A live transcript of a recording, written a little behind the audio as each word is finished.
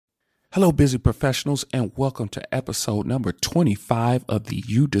Hello, busy professionals, and welcome to episode number 25 of the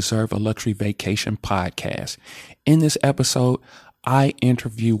You Deserve a Luxury Vacation podcast. In this episode, I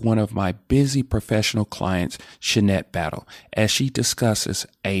interview one of my busy professional clients, Shanette Battle, as she discusses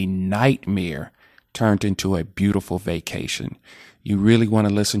a nightmare turned into a beautiful vacation. You really want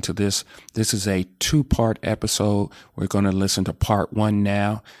to listen to this. This is a two-part episode. We're going to listen to part one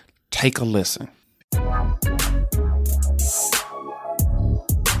now. Take a listen.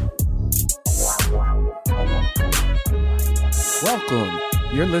 Welcome.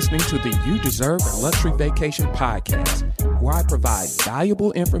 You're listening to the You Deserve a Luxury Vacation podcast, where I provide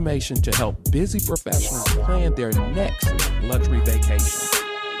valuable information to help busy professionals plan their next luxury vacation.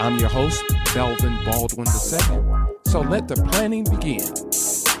 I'm your host, Belvin Baldwin II. So let the planning begin.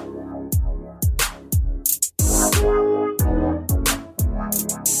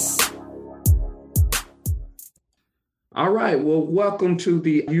 All right. Well, welcome to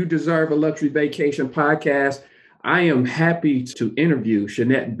the You Deserve a Luxury Vacation podcast. I am happy to interview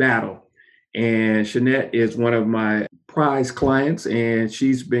Shanette Battle. And Shanette is one of my prized clients, and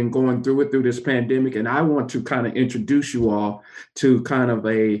she's been going through this pandemic. And I want to kind of introduce you all to kind of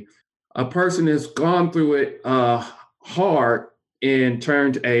a person that's gone through it hard and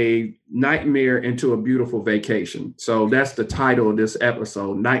turned a nightmare into a beautiful vacation. So that's the title of this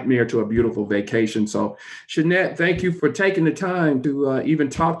episode, Nightmare to a Beautiful Vacation. So Shanette, thank you for taking the time to even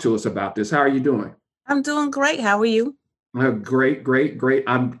talk to us about this. How are you doing? I'm doing great. How are you? Great.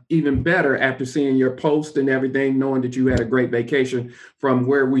 I'm even better after seeing your post and everything, knowing that you had a great vacation from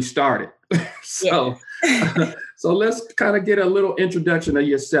where we started. So let's kind of get a little introduction of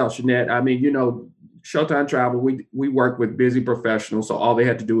yourself, Shanette. I mean, Showtime Travel, we work with busy professionals, so all they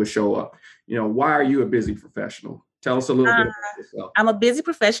had to do is show up. Why are you a busy professional? Tell us a little bit about yourself. I'm a busy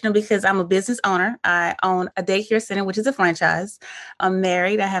professional because I'm a business owner. I own a daycare center, which is a franchise. I'm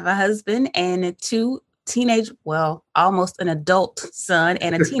married. I have a husband and two almost an adult son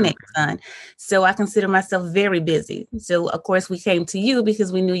and a teenage son. So I consider myself very busy. So of course we came to you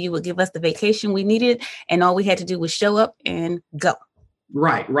because we knew you would give us the vacation we needed, and all we had to do was show up and go.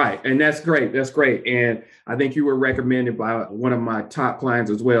 Right. And that's great. And I think you were recommended by one of my top clients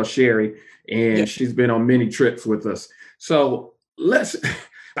as well, Sherry, and she's been on many trips with us. So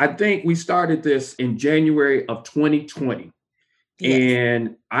I think we started this in January of 2020. Yes.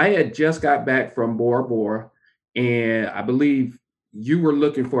 And I had just got back from Bora Bora, and I believe you were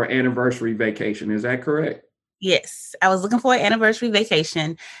looking for an anniversary vacation. Is that correct? Yes, I was looking for an anniversary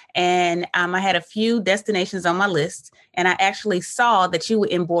vacation, and I had a few destinations on my list, and I actually saw that you were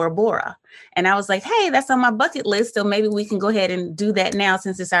in Bora Bora, and I was like, hey, that's on my bucket list, so maybe we can go ahead and do that now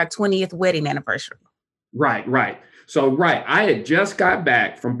since it's our 20th wedding anniversary. Right. So, I had just got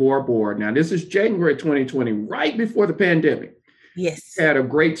back from Bora Bora. Now, this is January 2020, right before the pandemic. Yes. Had a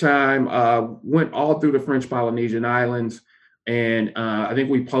great time, went all through the French Polynesian Islands, and I think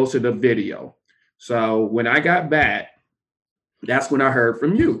we posted a video. So when I got back, that's when I heard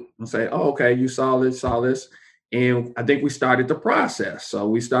from you and say, oh, okay, you saw this. And I think we started the process. So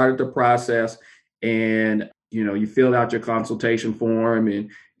we started the process, and, you filled out your consultation form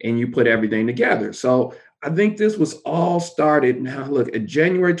and you put everything together. So I think this was all started. Now look at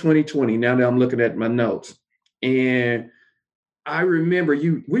January 2020. Now that I'm looking at my notes, and I remember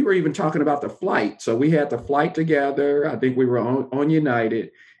we were even talking about the flight. So we had the flight together. I think we were on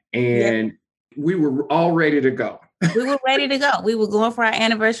United, and we were all ready to go. We were ready to go. We were going for our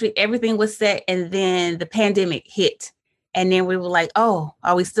anniversary. Everything was set. And then the pandemic hit. And then we were like, oh,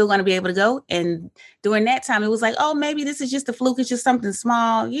 are we still going to be able to go? And during that time, it was like, oh, maybe this is just a fluke. It's just something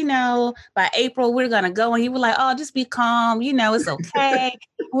small. By April, we're going to go. And you were like, oh, just be calm. It's okay.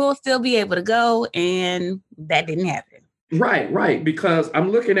 We'll still be able to go. And that didn't happen. Right. Because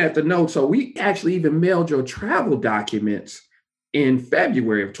I'm looking at the notes. So we actually even mailed your travel documents in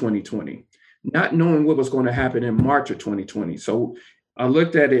February of 2020. Not knowing what was going to happen in March of 2020. So I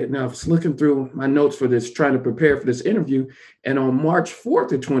looked at it and I was looking through my notes for this, trying to prepare for this interview. And on March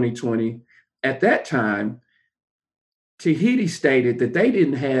 4th of 2020, at that time, Tahiti stated that they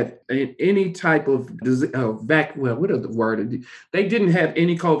didn't have any type of They didn't have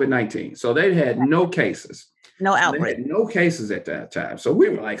any COVID-19. So they had no cases. No outbreak. They had no cases at that time. So we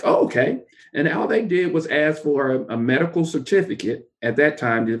were like, oh, okay. And all they did was ask for a medical certificate at that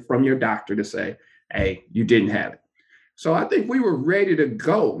time from your doctor to say, hey, you didn't have it. So I think we were ready to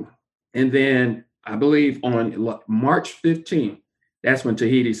go. And then I believe on March 15th, that's when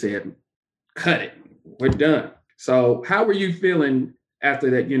Tahiti said, cut it. We're done. So how were you feeling after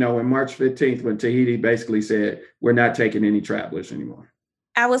that, in March 15th, when Tahiti basically said, we're not taking any travelers anymore?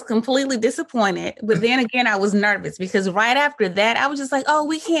 I was completely disappointed. But then again, I was nervous because right after that, I was just like, oh,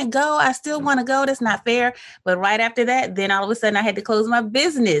 we can't go. I still want to go. That's not fair. But right after that, then all of a sudden I had to close my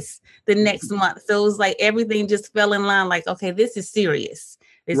business the next month. So it was like everything just fell in line like, okay, this is serious.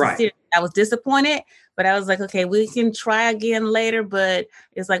 This is Right. serious. I was disappointed, but I was like, okay, we can try again later. But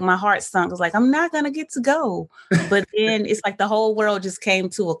it's like my heart sunk. It's like, I'm not going to get to go. But then it's like the whole world just came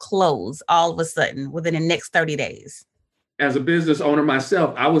to a close all of a sudden within the next 30 days. As a business owner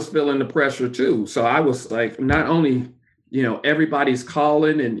myself, I was feeling the pressure too. So I was like, not only, everybody's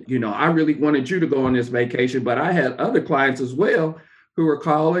calling and, I really wanted you to go on this vacation, but I had other clients as well who were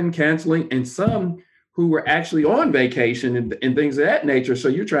calling, canceling, and some who were actually on vacation and things of that nature. So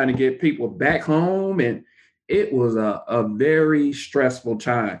you're trying to get people back home, and it was a very stressful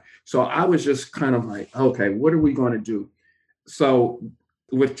time. So I was just kind of like, okay, what are we going to do? So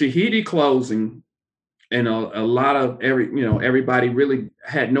with Tahiti closing, and a lot of everybody really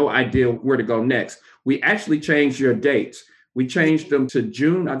had no idea where to go next. We actually changed your dates. We changed them to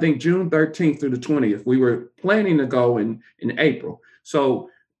June, I think June 13th through the 20th. We were planning to go in April. So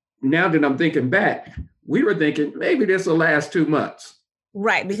now that I'm thinking back, we were thinking maybe this will last 2 months.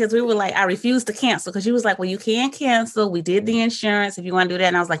 Right, because we were like, I refused to cancel because she was like, well, you can't cancel. We did the insurance if you want to do that.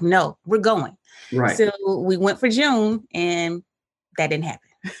 And I was like, no, we're going. Right. So we went for June and that didn't happen.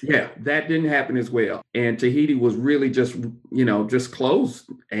 Yeah, that didn't happen as well. And Tahiti was really just closed.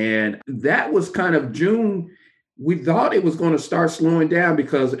 And that was kind of June. We thought it was going to start slowing down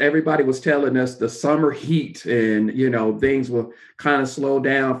because everybody was telling us the summer heat and, things will kind of slow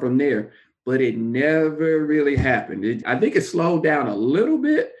down from there. But it never really happened. I think it slowed down a little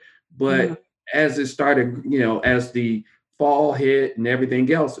bit, but as it started, as the fall hit and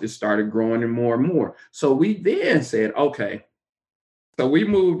everything else, it started growing and more. So we then said, okay, so we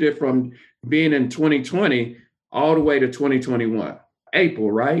moved it from being in 2020 all the way to 2021,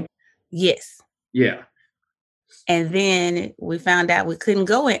 April, right? Yes. Yeah. And then we found out we couldn't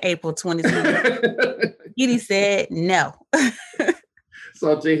go in April 2020. Tahiti said no.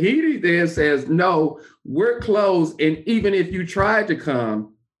 So Tahiti then says, no, we're closed. And even if you tried to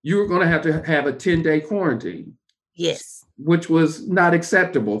come, you were going to have a 10-day quarantine. Yes. Which was not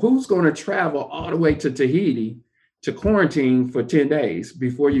acceptable. Who's going to travel all the way to Tahiti to quarantine for 10 days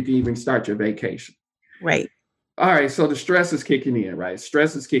before you can even start your vacation? Right. All right. So the stress is kicking in, right?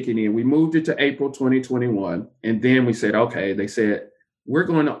 Stress is kicking in. We moved it to April 2021. And then we said, okay, they said, we're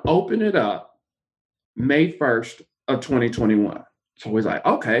going to open it up May 1st of 2021. So we was like,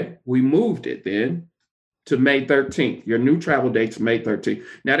 okay, we moved it then to May 13th. Your new travel date's May 13th.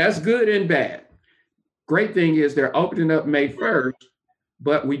 Now that's good and bad. Great thing is they're opening up May 1st,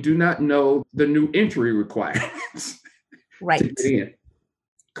 but we do not know the new entry requirements. Right. To get in.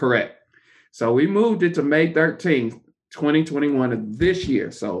 Correct. So we moved it to May 13th, 2021 of this year.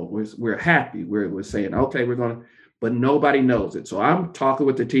 So we're happy. We're saying, okay, we're going to, but nobody knows it. So I'm talking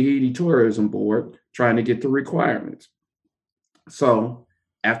with the Tahiti Tourism Board, trying to get the requirements. So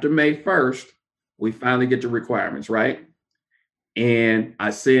after May 1st, we finally get the requirements, right? And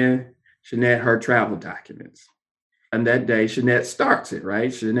I send Shanette her travel documents. And that day, Shanette starts it, right?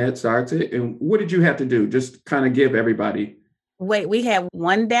 Shanette starts it. And what did you have to do? Just kind of give everybody. Wait, we had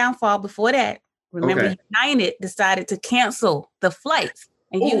one downfall before that. Remember, United decided to cancel the flights.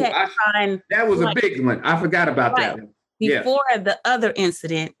 And you had to find that was a big one. I forgot about that. Before the other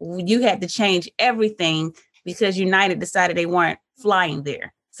incident, you had to change everything because United decided they weren't flying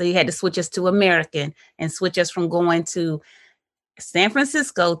there. So you had to switch us to American and switch us from going to San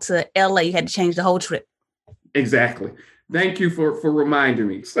Francisco to LA. You had to change the whole trip. Exactly. Thank you for reminding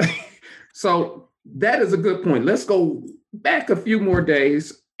me. So that is a good point. Let's go back a few more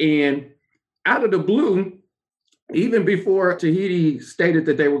days. And out of the blue, even before Tahiti stated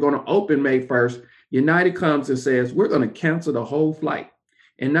that they were going to open May 1st, United comes and says, we're going to cancel the whole flight.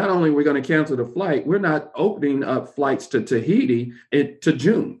 And not only are we going to cancel the flight, we're not opening up flights to Tahiti to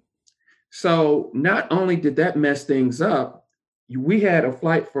June. So not only did that mess things up, we had a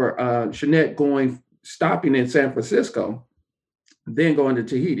flight for Shanette stopping in San Francisco, then going to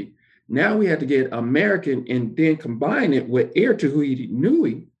Tahiti. Now we had to get American and then combine it with Air Tahiti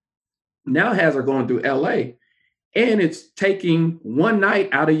Nui. Now has her going through LA. And it's taking one night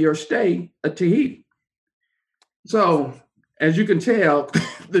out of your stay at Tahiti. So as you can tell,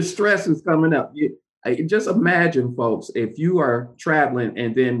 the stress is coming up. Just imagine, folks, if you are traveling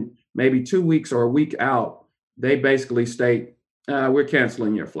and then maybe 2 weeks or a week out, they basically state, we're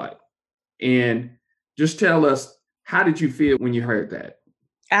canceling your flight. And just tell us, how did you feel when you heard that?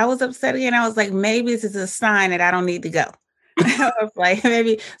 I was upset again. I was like, maybe this is a sign that I don't need to go. I was like,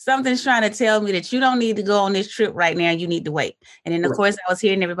 maybe something's trying to tell me that you don't need to go on this trip right now. You need to wait. And then, of course, I was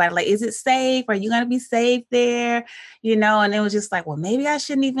hearing everybody like, is it safe? Are you going to be safe there? And it was just like, well, maybe I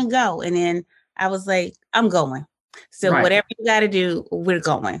shouldn't even go. And then I was like, I'm going. So whatever you got to do, we're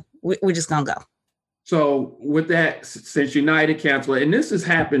going. We're just going to go. So with that, since United canceled, and this has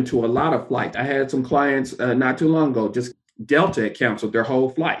happened to a lot of flights. I had some clients not too long ago, just Delta had canceled their whole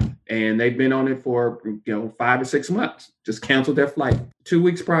flight, and they've been on it for 5 or 6 months. Just canceled their flight 2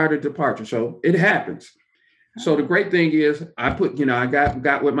 weeks prior to departure. So it happens. So the great thing is, I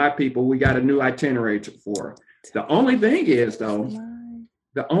got with my people. We got a new itinerary for. The only thing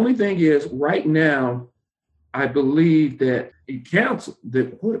is, right now, I believe that it canceled.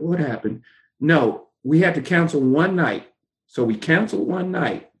 What happened? No, we had to cancel one night. So we canceled one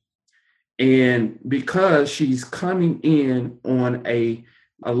night. And because she's coming in on a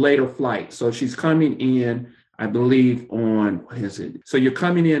later flight. So she's coming in, I believe, on, what is it? So you're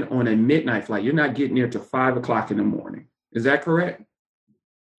coming in on a midnight flight. You're not getting there till 5 o'clock in the morning. Is that correct?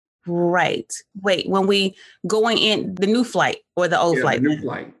 Right. Wait, when we going in the new flight or the old flight? The new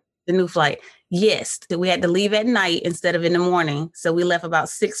flight. The new flight. Yes. We had to leave at night instead of in the morning. So we left about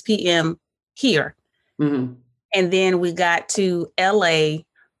 6 p.m. here. Mm-hmm. And then we got to LA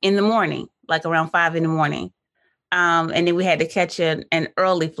in the morning, like around 5 in the morning. And then we had to catch an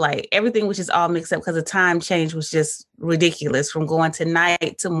early flight. Everything was just all mixed up because the time change was just ridiculous from going to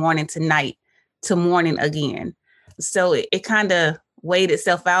night to morning to morning again. So it kind of weighed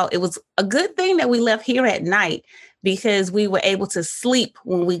itself out. It was a good thing that we left here at night because we were able to sleep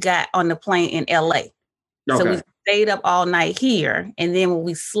when we got on the plane in LA. Okay. So we stayed up all night here. And then when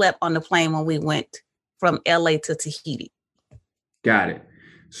we slept on the plane when we went from LA to Tahiti. Got it.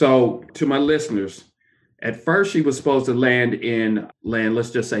 So to my listeners, at first she was supposed to land,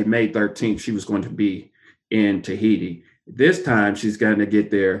 let's just say May 13th, she was going to be in Tahiti. This time she's going to get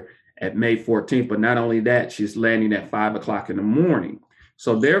there at May 14th. But not only that, she's landing at 5 o'clock in the morning.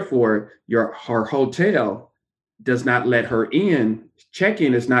 So therefore, her hotel does not let her in.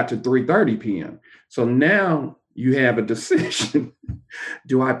 Check-in is not to 3:30 p.m. So now you have a decision.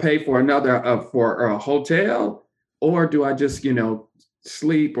 Do I pay for for a hotel, or do I just,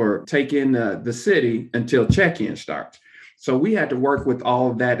 sleep or take in the city until check-in starts? So we had to work with all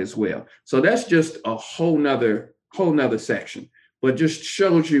of that as well. So that's just a whole nother section, but just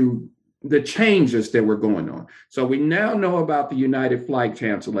shows you the changes that were going on. So we now know about the United flight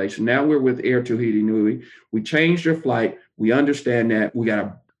cancellation. Now we're with Air Tahiti Nui. We changed your flight. We understand that. We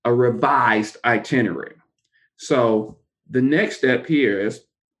got a revised itinerary. So the next step here is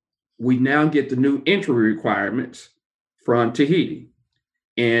we now get the new entry requirements from Tahiti.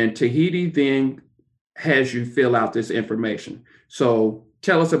 And Tahiti then has you fill out this information. So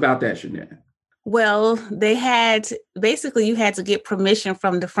tell us about that, Jeanette. Well, you had to get permission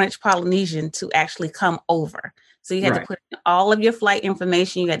from the French Polynesian to actually come over. So you had to put in all of your flight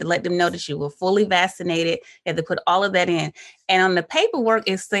information. You had to let them know that you were fully vaccinated. You had to put all of that in. And on the paperwork,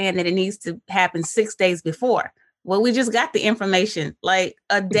 it's saying that it needs to happen 6 days before. Well, we just got the information like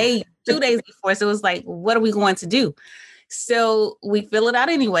a day, 2 days before. So it was like, what are we going to do? So we fill it out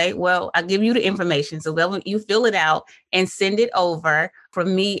anyway. Well, I'll give you the information. So you fill it out and send it over for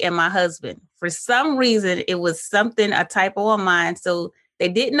me and my husband. For some reason, it was a typo on mine. So they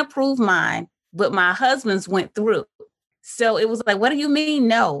didn't approve mine, but my husband's went through. So it was like, what do you mean?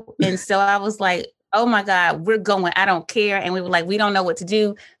 No. And so I was like, oh my God, we're going. I don't care. And we were like, we don't know what to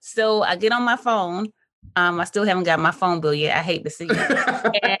do. So I get on my phone. I still haven't got my phone bill yet. I hate to see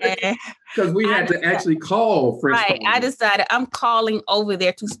it. Because we had to actually call French. Right. I decided I'm calling over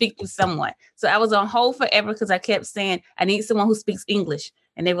there to speak to someone. So I was on hold forever because I kept saying, I need someone who speaks English.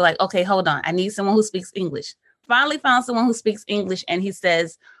 And they were like, okay, hold on. I need someone who speaks English. Finally found someone who speaks English. And he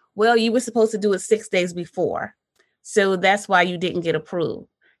says, well, you were supposed to do it 6 days before. So that's why you didn't get approved.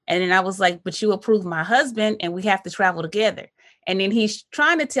 And then I was like, but you approved my husband and we have to travel together. And then he's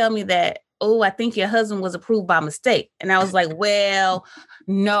trying to tell me that, oh, I think your husband was approved by mistake. And I was like, well,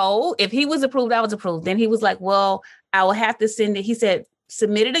 no, if he was approved, I was approved. Then he was like, well, I will have to send it. He said,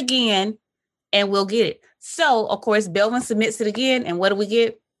 submit it again and we'll get it. So, of course, Belvin submits it again. And what do we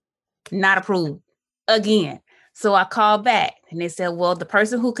get? Not approved again. So I called back and they said, well, the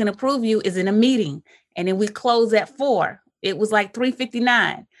person who can approve you is in a meeting. And then we close at 4. It was like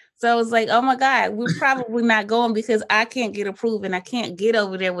 3:59. So I was like, oh my God, we're probably not going because I can't get approved and I can't get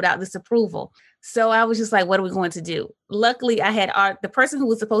over there without this approval. So I was just like, what are we going to do? Luckily, I had the person who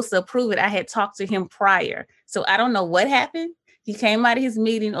was supposed to approve it. I had talked to him prior. So I don't know what happened. He came out of his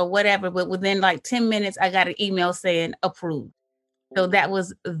meeting or whatever, but within like 10 minutes, I got an email saying approved. So that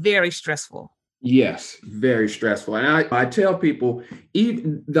was very stressful. Yes, very stressful. And I tell people,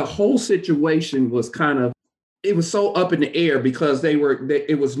 even the whole situation was kind of, it was so up in the air because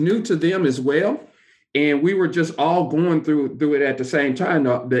it was new to them as well. And we were just all going through it at the same time.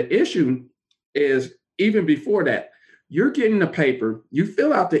 The issue is even before that, you're getting the paper, you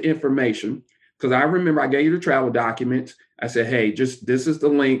fill out the information. Because I remember I gave you the travel documents. I said, hey, just this is the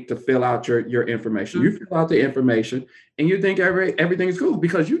link to fill out your information. You fill out the information and you think everything is cool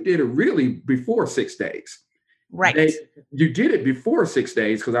because you did it really before 6 days. Right. You did it before 6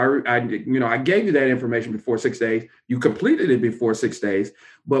 days because I gave you that information before 6 days. You completed it before 6 days.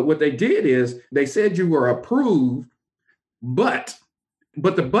 But what they did is they said you were approved, but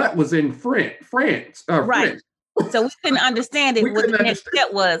the but was in France. Right. French. So we couldn't understand it. What the next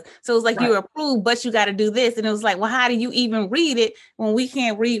step was. So it was like, right, you were approved, but you got to do this. And it was like, well, how do you even read it when we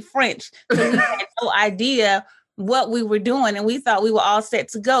can't read French? So we had no idea what we were doing. And we thought we were all set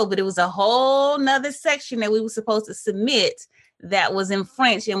to go, but it was a whole nother section that we were supposed to submit that was in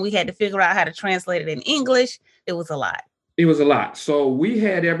French. And we had to figure out how to translate it in English. It was a lot. It was a lot. So we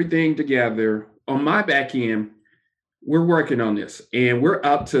had everything together on my back end. We're working on this and we're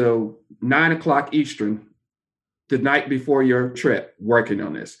up to 9:00 Eastern the night before your trip working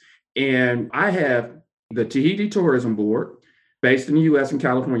on this. And I have the Tahiti Tourism Board based in the US and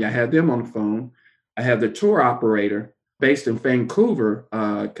California. I have them on the phone. I have the tour operator based in Vancouver,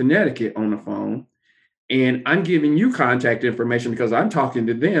 Connecticut on the phone. And I'm giving you contact information because I'm talking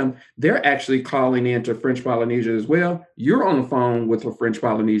to them. They're actually calling into French Polynesia as well. You're on the phone with the French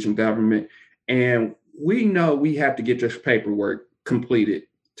Polynesian government. And we know we have to get this paperwork completed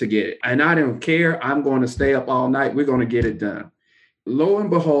to get it. And I don't care. I'm going to stay up all night. We're going to get it done. Lo and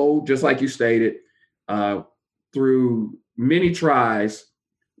behold, just like you stated, through many tries,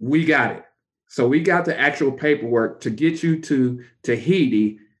 we got it. So we got the actual paperwork to get you to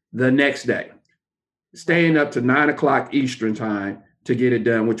Tahiti the next day, staying up to 9:00 Eastern time to get it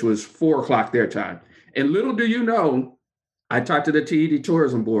done, which was 4:00 their time. And little do you know, I talked to the Tahiti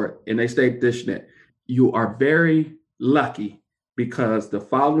Tourism Board and they stated this, that you are very lucky because the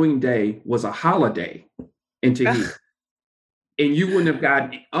following day was a holiday in Tahiti. And you wouldn't have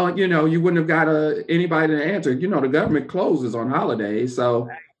got, anybody to answer. The government closes on holidays. So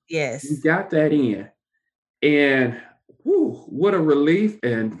yes, you got that in. And what a relief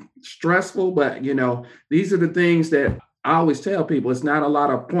and stressful. But, these are the things that I always tell people. It's not a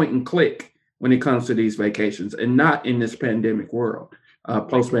lot of point and click when it comes to these vacations and not in this pandemic world,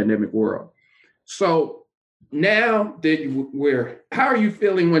 post-pandemic world. So now how are you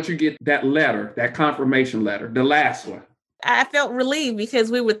feeling once you get that letter, that confirmation letter, the last one? I felt relieved because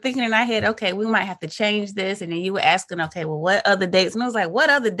we were thinking in our head, okay, we might have to change this. And then you were asking, okay, well, what other dates? And I was like, what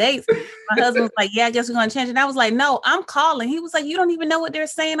other dates? My husband was like, yeah, I guess we're going to change it. And I was like, no, I'm calling. He was like, you don't even know what they're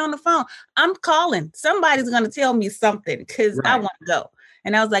saying on the phone. I'm calling. Somebody's going to tell me something because I want to go.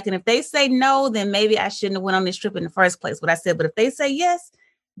 And I was like, and if they say no, then maybe I shouldn't have went on this trip in the first place. But I said, but if they say yes,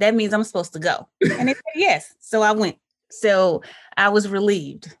 that means I'm supposed to go. And they said yes. So I went. So I was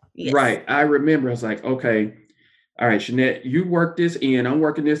relieved. Yes. Right. I remember I was like, okay, all right, Shanette, you work this in, I'm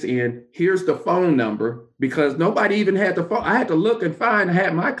working this in. Here's the phone number because nobody even had the phone. I had to look and I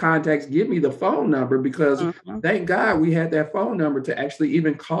had my contacts give me the phone number because thank God we had that phone number to actually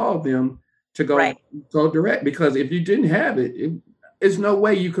even call them to go direct. Because if you didn't have it, there's no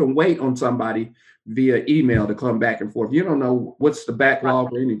way you can wait on somebody via email to come back and forth. You don't know what's the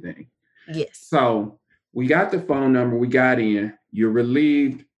backlog or anything. Yes. So we got the phone number, we got in, you're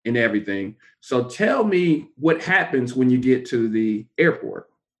relieved and everything. So tell me what happens when you get to the airport.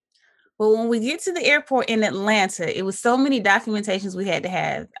 Well, when we get to the airport in Atlanta, it was so many documentations we had to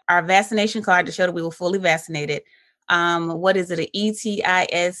have. Our vaccination card to show that we were fully vaccinated. What is it? An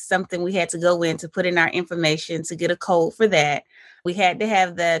ETIS, something we had to go in to put in our information to get a code for that. We had to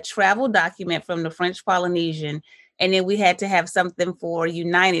have the travel document from the French Polynesian. And then we had to have something for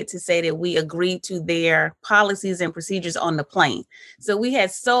United to say that we agreed to their policies and procedures on the plane. So we had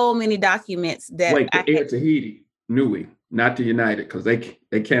so many documents that Air Tahiti, Nui, not to United, because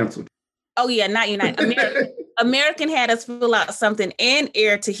they canceled. Oh yeah, not United. American had us fill out something in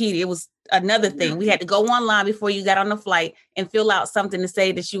Air Tahiti. It was another thing. We had to go online before you got on the flight and fill out something to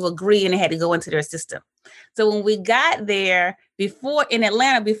say that you agree, and it had to go into their system. So when we got there in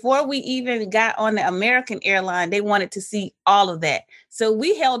Atlanta, before we even got on the American airline, they wanted to see all of that. So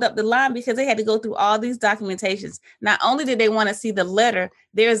we held up the line because they had to go through all these documentations. Not only did they want to see the letter,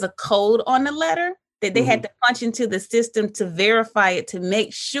 there's a code on the letter that they had to punch into the system to verify it, to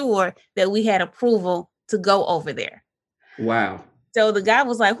make sure that we had approval to go over there. Wow. So the guy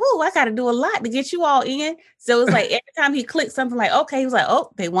was like, whoo, I got to do a lot to get you all in. So it's like every time he clicked something like, okay, he was like,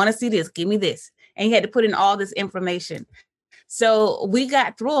 oh, they want to see this. Give me this. And he had to put in all this information. So we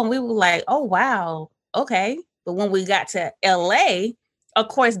got through and we were like, oh, wow. Okay. But when we got to LA, of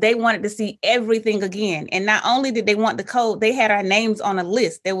course, they wanted to see everything again. And not only did they want the code, they had our names on a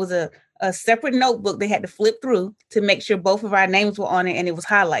list. There was a separate notebook they had to flip through to make sure both of our names were on it and it was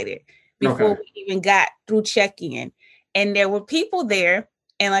highlighted before we even got through check-in. And there were people there.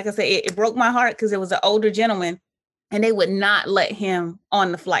 And like I said, it broke my heart because it was an older gentleman and they would not let him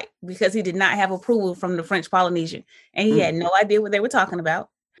on the flight because he did not have approval from the French Polynesian. And he had no idea what they were talking about.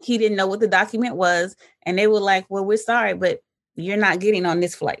 He didn't know what the document was. And they were like, well, we're sorry, but you're not getting on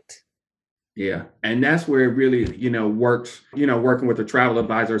this flight. Yeah. And that's where it really, works, working with a travel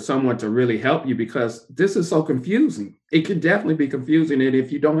advisor, someone to really help you, because this is so confusing. It could definitely be confusing. And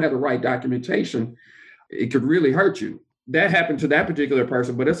if you don't have the right documentation, it could really hurt you. That happened to that particular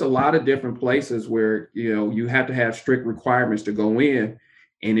person, but it's a lot of different places where, you have to have strict requirements to go in.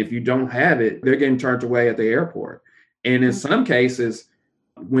 And if you don't have it, they're getting turned away at the airport. And in some cases,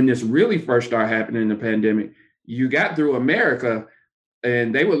 when this really first started happening in the pandemic, you got through America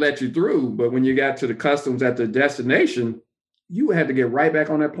and they would let you through. But when you got to the customs at the destination, you had to get right back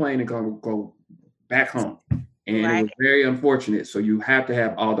on that plane and go back home. And It was very unfortunate. So you have to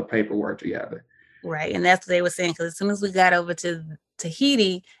have all the paperwork together. Right. And that's what they were saying. Because as soon as we got over to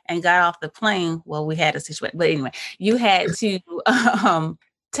Tahiti and got off the plane, well, we had a situation. But anyway, you had to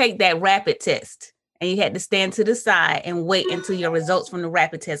take that rapid test. And you had to stand to the side and wait until your results from the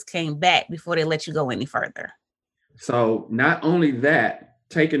rapid test came back before they let you go any further. So not only that,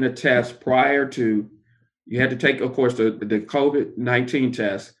 taking the test prior to, you had to take, of course, the COVID-19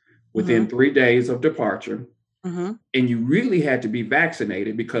 test within 3 days of departure. And you really had to be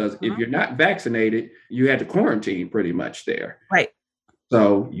vaccinated because if you're not vaccinated, you had to quarantine pretty much there. Right.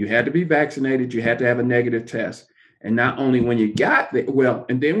 So you had to be vaccinated. You had to have a negative test. And not only when you got there,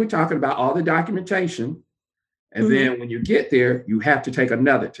 and then we're talking about all the documentation. And then when you get there, you have to take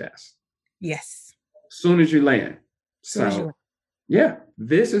another test. Yes. As soon as you land. So, yeah,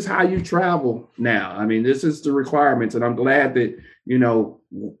 this is how you travel now. I mean, this is the requirements. And I'm glad that,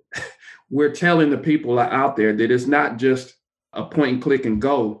 we're telling the people out there that it's not just a point and click and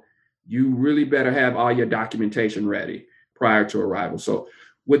go. You really better have all your documentation ready prior to arrival. So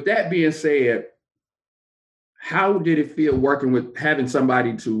with that being said, how did it feel working with having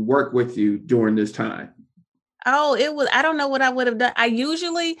somebody to work with you during this time? Oh, I don't know what I would have done. I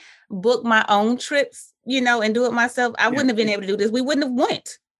usually book my own trips, and do it myself. I wouldn't have been able to do this. We wouldn't have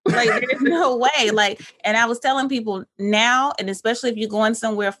went. Like, there's no way. And I was telling people now, and especially if you're going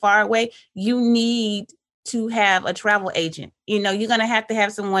somewhere far away, you need to have a travel agent. You're going to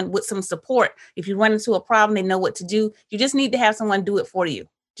have someone with some support. If you run into a problem, they know what to do. You just need to have someone do it for you.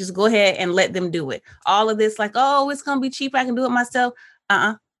 Just go ahead and let them do it. All of this, like, oh, it's going to be cheap, I can do it myself.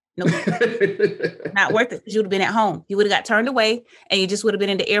 No, not worth it. You would have been at home. You would have got turned away and you just would have been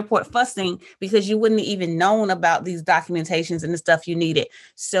in the airport fussing because you wouldn't have even known about these documentations and the stuff you needed.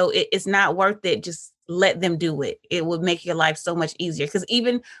 So it's not worth it. Just let them do it. It would make your life so much easier. Because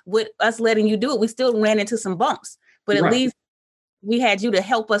even with us letting you do it, we still ran into some bumps. But at least we had you to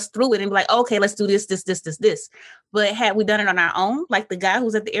help us through it and be like, okay, let's do this. But had we done it on our own, like the guy who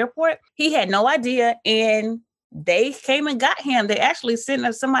was at the airport, he had no idea. And they came and got him. They actually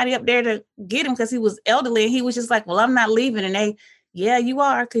sent somebody up there to get him because he was elderly. And he was just like, well, I'm not leaving. And yeah, you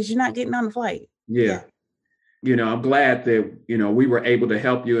are, because you're not getting on the flight. Yeah. I'm glad that, we were able to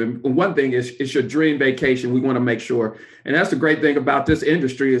help you. And one thing is, it's your dream vacation. We want to make sure. And that's the great thing about this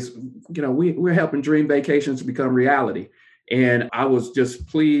industry is, we're helping dream vacations become reality. And I was just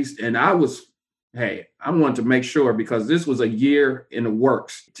pleased. And I wanted to make sure, because this was a year in the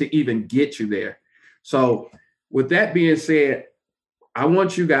works to even get you there. So with that being said, I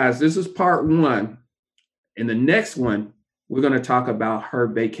want you guys, this is part 1. In the next one, we're going to talk about her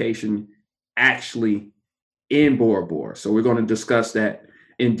vacation actually in Bora Bora. So we're going to discuss that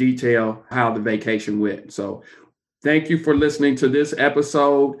in detail, how the vacation went. So thank you for listening to this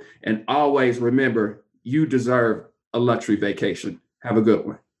episode. And always remember, you deserve a luxury vacation. Have a good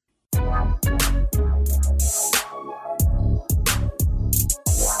one.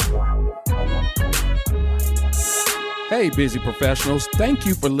 Hey, busy professionals. Thank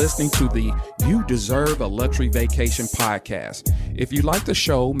you for listening to the You Deserve a Luxury Vacation podcast. If you like the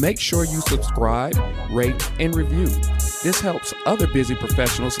show, make sure you subscribe, rate, and review. This helps other busy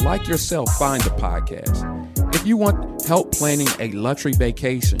professionals like yourself find the podcast. If you want help planning a luxury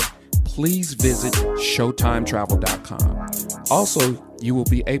vacation, please visit ShowtimeTravel.com. Also, you will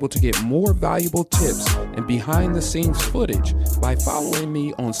be able to get more valuable tips and behind-the-scenes footage by following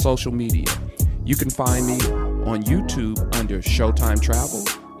me on social media. You can find me on YouTube under Showtime Travel,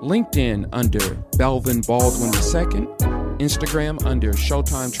 LinkedIn under Belvin Baldwin II, Instagram under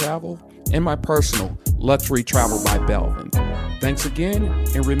Showtime Travel, and my personal Luxury Travel by Belvin. Thanks again,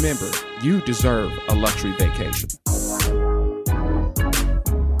 and remember, you deserve a luxury vacation.